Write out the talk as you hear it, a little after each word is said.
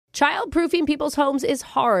Childproofing people's homes is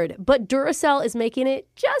hard, but Duracell is making it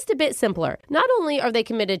just a bit simpler. Not only are they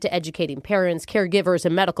committed to educating parents, caregivers,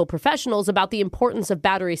 and medical professionals about the importance of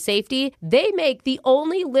battery safety, they make the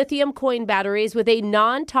only lithium coin batteries with a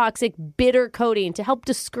non-toxic bitter coating to help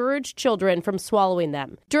discourage children from swallowing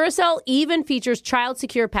them. Duracell even features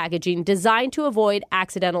child-secure packaging designed to avoid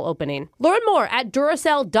accidental opening. Learn more at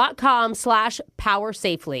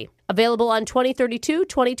Duracell.com/powersafely. Available on 2032,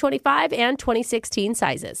 2025, and 2016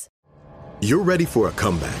 sizes. You're ready for a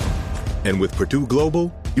comeback. And with Purdue Global,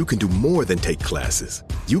 you can do more than take classes.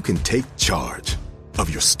 You can take charge of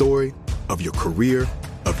your story, of your career,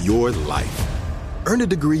 of your life. Earn a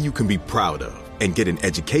degree you can be proud of and get an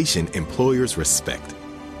education employers respect.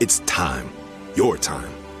 It's time, your time,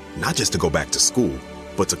 not just to go back to school,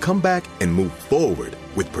 but to come back and move forward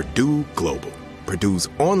with Purdue Global, Purdue's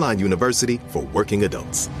online university for working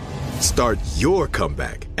adults. Start your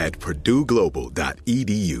comeback at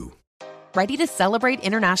purdueglobal.edu. Ready to celebrate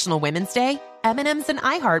International Women's Day? M&M's and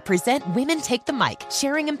iHeart present Women Take the Mic,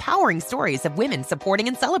 sharing empowering stories of women supporting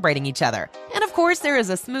and celebrating each other. And of course, there is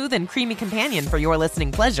a smooth and creamy companion for your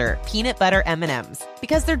listening pleasure, peanut butter M&M's.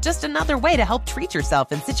 Because they're just another way to help treat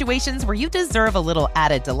yourself in situations where you deserve a little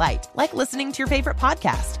added delight, like listening to your favorite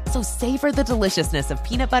podcast. So savor the deliciousness of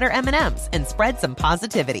peanut butter M&M's and spread some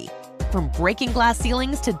positivity. From breaking glass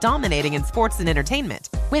ceilings to dominating in sports and entertainment,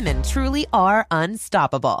 women truly are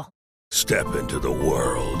unstoppable. Step into the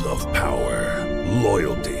world of power,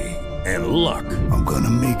 loyalty, and luck. I'm gonna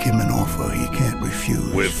make him an offer he can't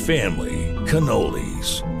refuse. With family,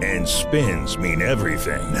 cannolis, and spins mean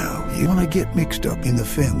everything. Now, you wanna get mixed up in the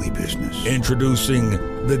family business. Introducing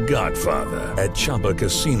The Godfather at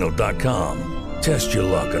ChumbaCasino.com. Test your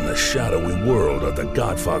luck in the shadowy world of The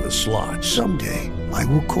Godfather slot. Someday, I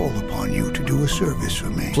will call upon you to do a service for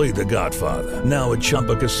me. Play The Godfather, now at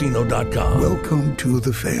ChumbaCasino.com. Welcome to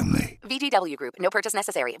the family. VGW Group. No purchase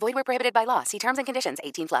necessary. Void where prohibited by law. See terms and conditions.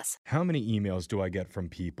 18+. How many emails do I get from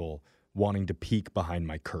people wanting to peek behind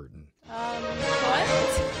my curtain? What?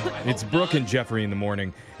 It's Brooke and Jeffrey in the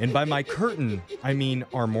morning. And by my curtain, I mean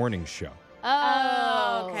our morning show.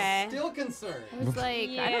 Oh, okay. Still concerned. I was like,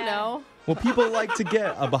 I don't know. Well, people like to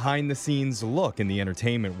get a behind-the-scenes look in the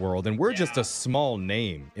entertainment world, and we're just a small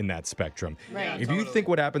name in that spectrum. Right. If you think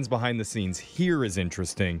what happens behind the scenes here is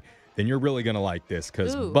interesting, then you're really going to like this,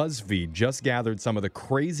 because BuzzFeed just gathered some of the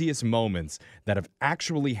craziest moments that have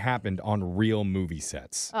actually happened on real movie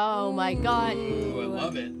sets. Oh, my God. Ooh, I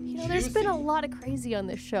love it. You know, there's been a lot of crazy on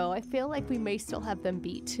this show. I feel like we may still have them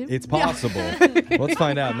beat. It's possible. Let's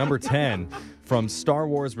find out. Number 10, from Star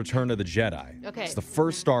Wars Return of the Jedi. Okay. It's the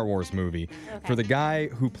first Star Wars movie. Okay. For the guy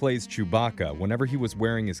who plays Chewbacca, whenever he was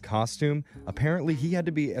wearing his costume, apparently he had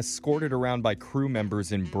to be escorted around by crew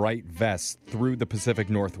members in bright vests through the Pacific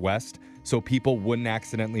Northwest so people wouldn't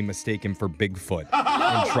accidentally mistake him for Bigfoot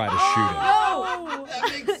and try to shoot him. Oh, That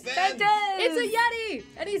makes sense. it's a Yeti,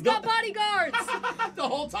 and he's got bodyguards. The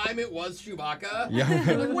whole time it was Chewbacca. Yeah.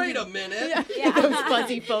 Like, wait a minute. Those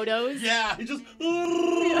fuzzy photos. Yeah, he just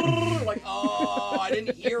like, oh, I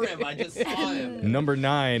didn't hear him. I just saw him. Number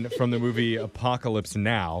 9, from the movie Apocalypse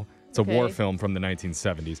Now. It's a war film from the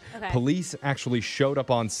 1970s. Okay. Police actually showed up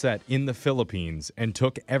on set in the Philippines and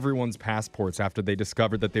took everyone's passports after they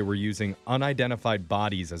discovered that they were using unidentified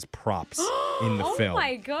bodies as props in the film. Oh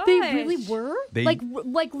my god. They really were? They- like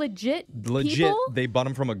legit people? They bought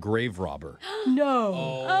them from a grave robber. No.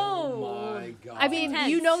 Oh my God. I mean, Intense.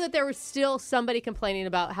 you know that there was still somebody complaining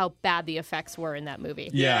about how bad the effects were in that movie.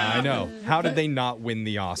 Yeah, I know. How did they not win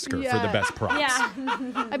the Oscar for the Yeah. best props? Yeah.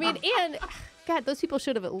 I mean, and God, those people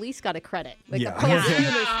should have at least got a credit. Like Yeah. the costume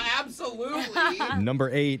is- Yeah, absolutely.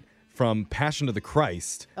 Number 8, from Passion of the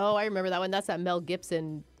Christ. Oh, I remember that one. That's that Mel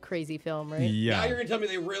Gibson crazy film, right? Now Yeah. you're gonna tell me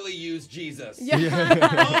they really used Jesus. Yeah.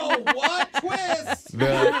 Oh, what twist?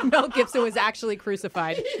 Mel Gibson was actually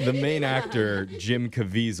crucified. The main actor, Jim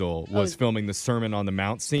Caviezel, was filming the Sermon on the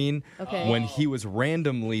Mount scene Okay. when he was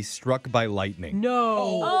randomly struck by lightning.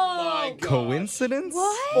 No. Oh my God. Coincidence?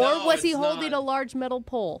 What? No, Or was he it's holding not. a large metal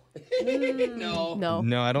pole? No. No.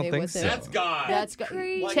 No, I don't it think wasn't. so. That's God. That's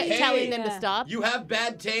crazy. Like, hey, telling them to stop. You have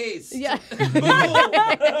bad taste. Yeah.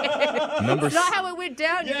 Number Not how it went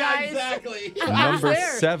down, you Yeah, guys. exactly. Number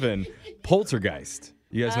There. 7, Poltergeist.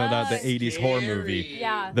 You guys know that, the 80s horror movie. Scary.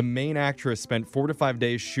 Yeah. The main actress spent 4 to 5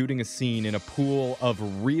 days shooting a scene in a pool of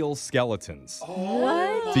real skeletons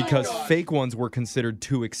Oh, because my God. fake ones were considered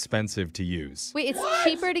too expensive to use. Wait, it's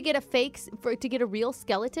cheaper to get a real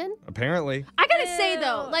skeleton? Apparently. I gotta say,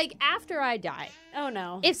 though, like, after I die, Oh,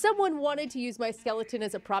 no. if someone wanted to use my skeleton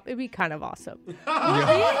as a prop, it'd be kind of awesome.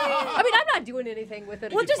 I mean, I'm not doing anything with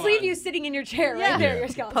it. We'll just leave you sitting in your chair right there, your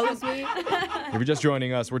skeleton. Pose me. If you're just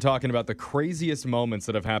joining us, we're talking about the craziest moments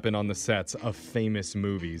that have happened on the sets of famous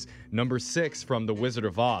movies. Number 6 from The Wizard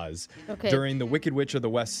of Oz. Okay. During the Wicked Witch of the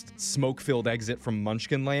West smoke-filled exit from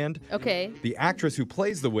Munchkinland, Okay. the actress who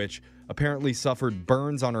plays the witch apparently suffered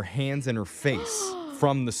burns on her hands and her face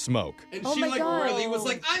from the smoke. And Oh she my like God. really was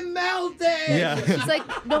like, I'm melting. Yeah. She's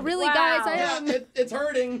like, no, really, guys, I Yeah, am. it's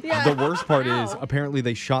hurting. The worst part is apparently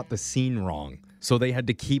they shot the scene wrong, so they had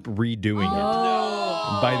to keep redoing it.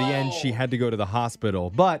 No. By the end, she had to go to the hospital,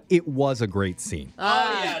 but it was a great scene.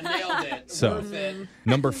 Oh, yeah, nailed it. So- Worth it.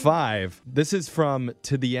 Number 5, this is from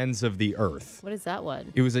To the Ends of the Earth. What is that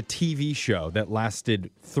one? It was a TV show that lasted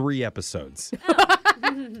 3 episodes.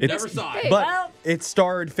 Never saw it. But it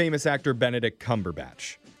starred famous actor Benedict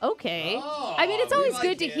Cumberbatch. Okay. Oh, I mean, it's we always like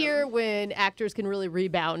good to him. hear when actors can really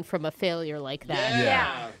rebound from a failure like that.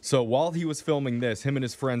 Yeah. So while he was filming this, him and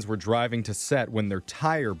his friends were driving to set when their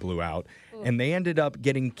tire blew out, and they ended up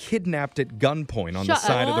getting kidnapped at gunpoint on the Shut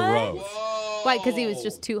side of the road. Why? Because he was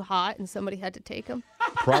just too hot and somebody had to take him?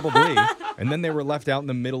 Probably. And then they were left out in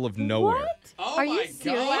the middle of nowhere. Oh Are my you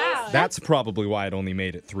serious? God. That's probably why it only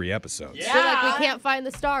made it 3 episodes. Yeah. They're like, we can't find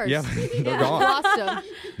the stars. Yeah, they're gone. Lost them.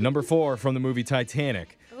 Number 4 from the movie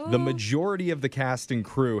Titanic. The majority of the cast and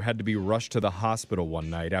crew had to be rushed to the hospital one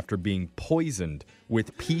night after being poisoned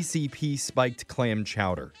with PCP spiked clam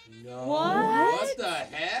chowder. No. What the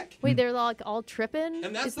heck? Wait, they're like all tripping?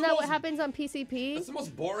 And that's Isn't the that what most- happens on PCP? That's the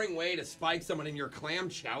most boring way to spike someone in your clam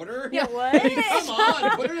chowder. Yeah, what? Come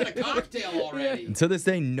on, put it in a cocktail already. And to this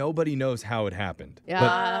day, nobody knows how it happened. Yeah, But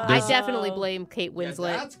I there's- definitely blame Kate Yeah,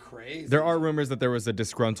 Winslet. that's crazy. there are rumors that there was a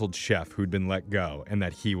disgruntled chef who'd been let go and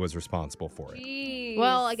that he was responsible for it. Jeez.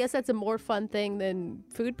 Well, I guess that's a more fun thing than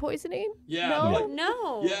food poisoning. Yeah. No? like-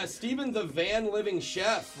 No. Yeah, Stephen the Van Living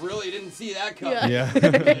Chef really didn't see that coming. Yeah.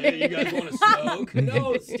 Hey, you guys want to smoke?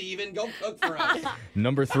 No, Stephen, go cook for us.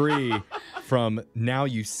 Number 3 from Now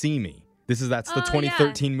You See Me. That's the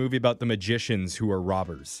 2013 movie about the magicians who are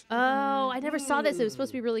robbers. Oh, I never saw this. It was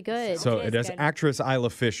supposed to be really good. So Okay, it has good. actress Isla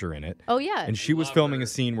Fisher in it. Oh, yeah. And she was Love filming her. a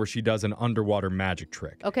scene where she does an underwater magic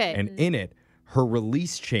trick. Okay. And in it, her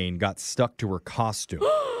release chain got stuck to her costume.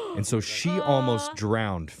 And so she almost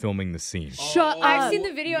drowned filming the scene. Shut up. I've seen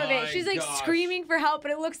the video of it. my She's like gosh. screaming for help,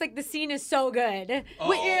 but it looks like the scene is so good. Wait,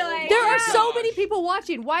 you're like, There are so gosh. many people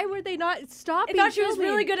watching. Why were they not I stopping? thought she was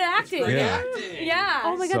filming? really good at acting. Great Yeah. acting. Yeah.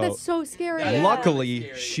 Oh my God, So- that's so scary. Yeah. Luckily,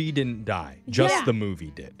 Scary. she didn't die. Just Yeah. the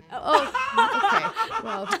movie did. Oh, okay.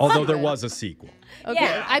 Well, Although there was a sequel. okay.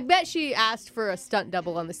 Yeah. I bet she asked for a stunt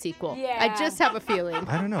double on the sequel. Yeah. I just have a feeling.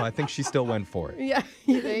 I don't know. I think she still went for it. Yeah,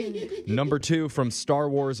 you think? Number 2 from Star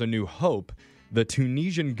Wars A New Hope. The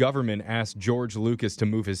Tunisian government asked George Lucas to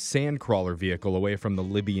move his sandcrawler vehicle away from the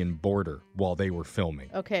Libyan border while they were filming.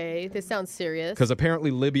 Okay, this sounds serious. Because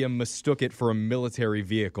apparently Libya mistook it for a military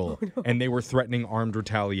vehicle, and they were threatening armed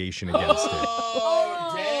retaliation against it.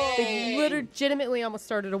 Oh, They dang. legitimately almost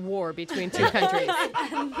started a war between two countries.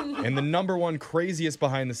 And the number 1 craziest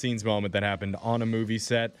behind-the-scenes moment that happened on a movie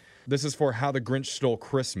set, this is for How the Grinch Stole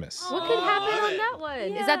Christmas. What could happen love on it. that one?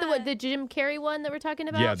 Is that the Jim Carrey one that we're talking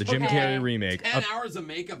about? Yeah, the Jim Okay. Carrey remake. 10 hours of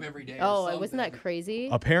makeup every day. Oh, or wasn't that something. crazy?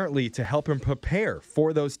 Apparently, to help him prepare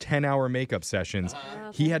for those 10-hour makeup sessions,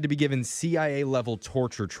 he had to be given CIA-level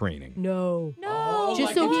torture training No. Oh, Just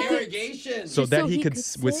like so he could- interrogation. so Just that so he he could could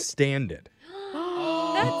sit? withstand it.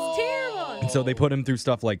 That's terrible. And so they put him through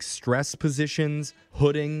stuff like stress positions,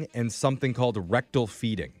 hooding, and something called rectal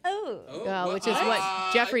feeding. Which is what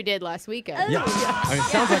Jeffrey did last weekend. Yeah. I mean, it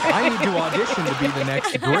sounds like I need to audition to be the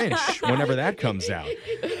next Grinch whenever that comes out.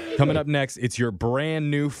 Coming up next, it's your brand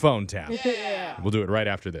new phone tap. We'll do it right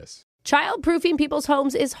after this. Childproofing people's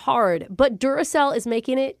homes is hard, but Duracell is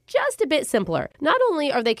making it just a bit simpler. Not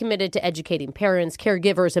only are they committed to educating parents,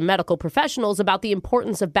 caregivers, and medical professionals about the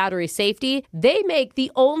importance of battery safety, they make the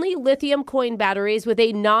only lithium coin batteries with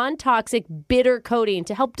a non-toxic bitter coating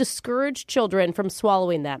to help discourage children from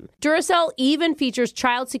swallowing them. Duracell even features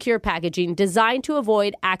child-secure packaging designed to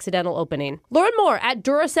avoid accidental opening. Learn more at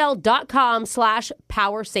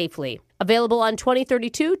Duracell.com/powersafely. Available on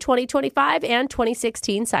 2032, 2025, and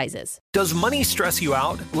 2016 sizes. Does money stress you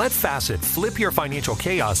out? Let Facet flip your financial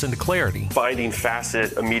chaos into clarity. Finding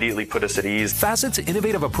Facet immediately put us at ease. Facet's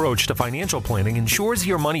innovative approach to financial planning ensures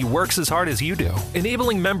your money works as hard as you do,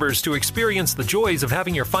 enabling members to experience the joys of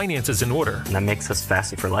having your finances in order. And that makes us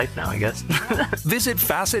Facet for life now, I guess. Visit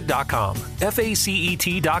Facet.com,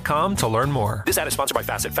 FACET.com to learn more. This ad is sponsored by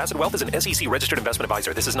Facet. Facet Wealth is an SEC registered investment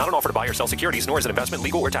advisor. This is not an offer to buy or sell securities, nor is it investment,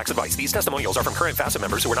 legal, or tax advice. These These testimonials are from current Facet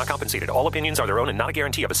members who are not compensated. All opinions are their own and not a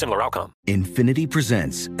guarantee of a similar outcome. Infiniti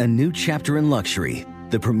presents a new chapter in luxury,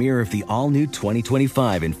 the premiere of the all-new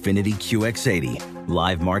 2025 Infiniti QX80,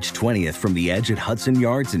 live March 20th from the Edge at Hudson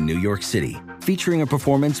Yards in New York City, featuring a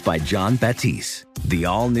performance by John Batiste. The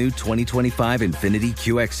all-new 2025 Infiniti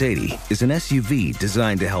QX80 is an SUV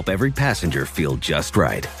designed to help every passenger feel just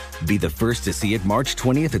right. Be the first to see it March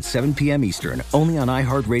 20th at 7 p.m. Eastern, only on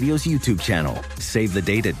iHeartRadio's YouTube channel. Save the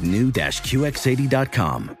date at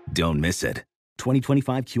new-QX80.com. Don't miss it.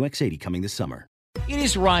 2025 QX80 coming this summer. It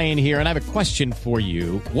is Ryan here, and I have a question for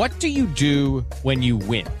you. What do you do when you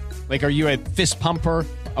win? Like, are you a fist pumper,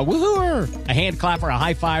 a woohooer, a hand clapper, a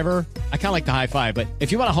high fiver? I kind of like the high five, but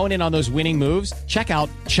if you want to hone in on those winning moves, check out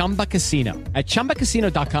Chumba Casino. At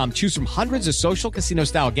ChumbaCasino.com, choose from hundreds of social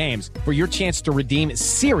casino-style games for your chance to redeem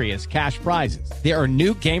serious cash prizes. There are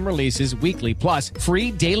new game releases weekly, plus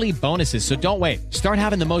free daily bonuses, so don't wait. Start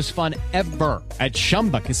having the most fun ever at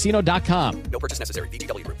ChumbaCasino.com. No purchase necessary.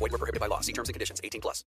 VGW Group. Void where prohibited by law. See terms and conditions. 18+.